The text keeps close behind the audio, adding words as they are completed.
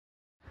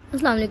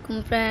अस्सलाम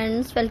वालेकुम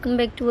friends, welcome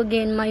back to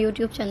again my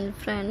YouTube channel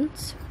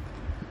friends.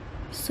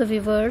 So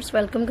viewers,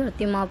 welcome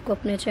करती हूँ आपको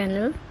अपने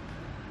channel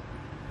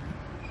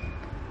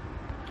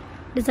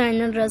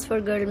designer dress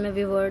for girl में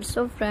व्यूवर्स।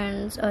 सो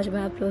फ्रेंड्स, आज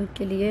मैं आप लोगों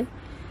के लिए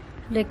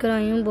लेकर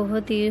आई हूँ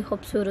बहुत ही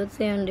खूबसूरत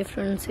से एंड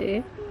डिफरेंट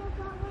से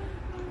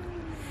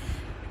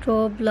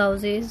टॉप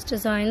ब्लाउजेज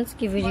डिज़ाइंस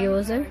की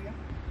वीडियोज़ हैं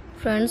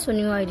फ्रेंड्स। सो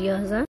न्यू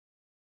आइडियाज़ हैं,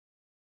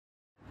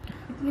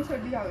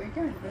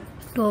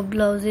 टॉप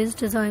ब्लाउजेज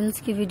डिज़ाइंस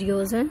की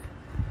वीडियोज़ हैं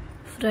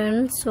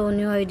friends. So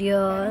new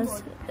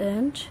ideas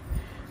and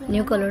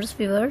new colours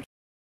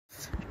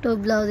viewers. Top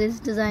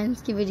blouses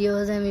designs की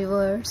वीडियोज़ हैं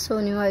viewers. So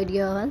new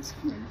ideas,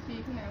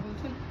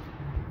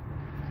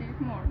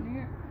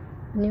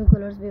 new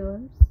colours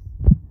viewers.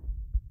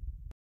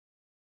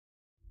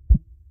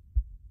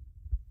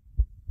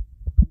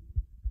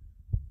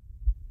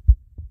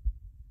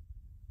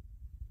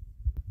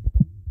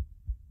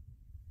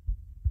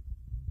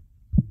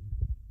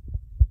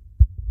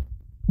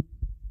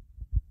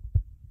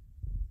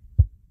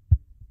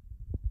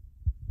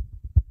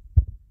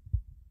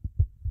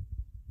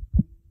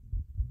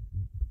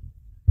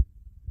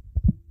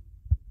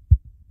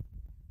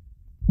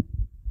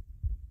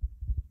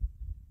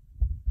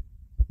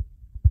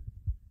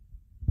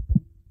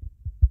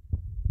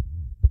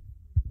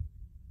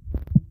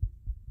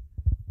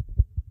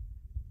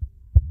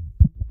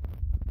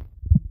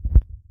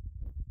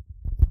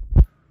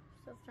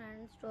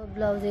 Friends, top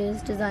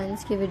blouses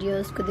designs की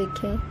videos को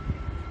देखें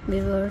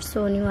viewers.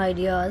 So new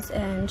ideas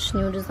and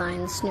new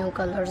designs, new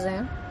colours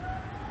हैं।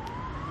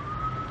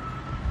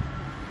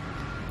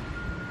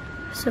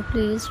 So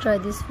please try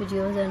this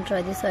videos and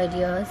try this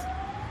ideas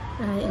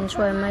and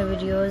enjoy my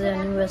videos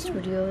and new best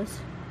videos,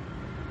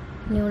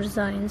 new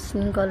designs,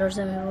 new colours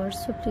हैं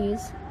viewers. So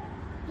please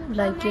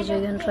like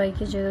कीजिएगा and try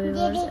कीजिएगा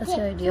viewers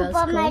ऐसे ideas को।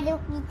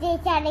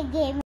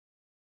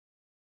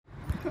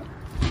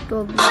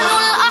 Top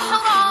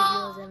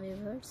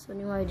so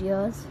new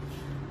ideas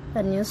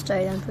and new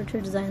style and pretty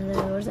designs and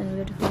viewers and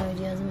beautiful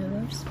ideas and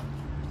viewers.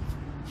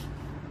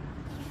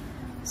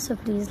 So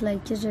please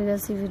like कीजिएगा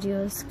इसी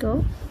videos को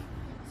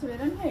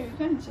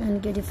and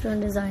get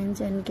different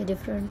designs and get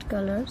different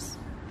colors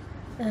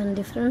and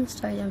different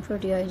style and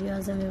pretty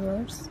ideas and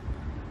viewers.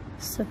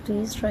 So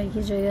please try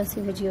कीजिएगा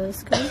इसी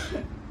videos को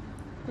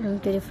and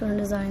get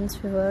different designs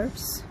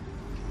viewers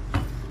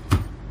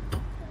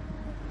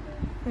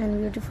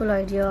and beautiful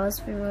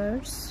ideas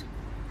viewers.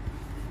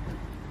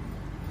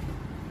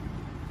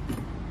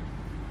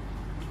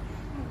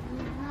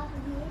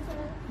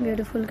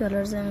 Beautiful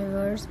colours हैं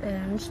viewers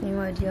and new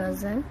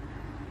ideas हैं।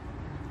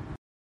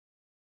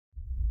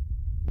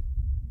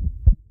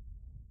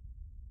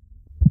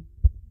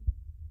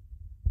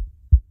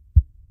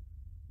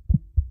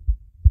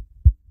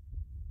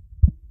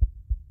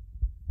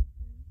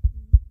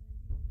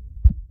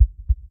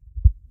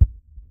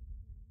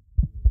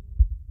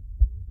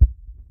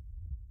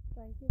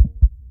 Try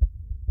कीजिए।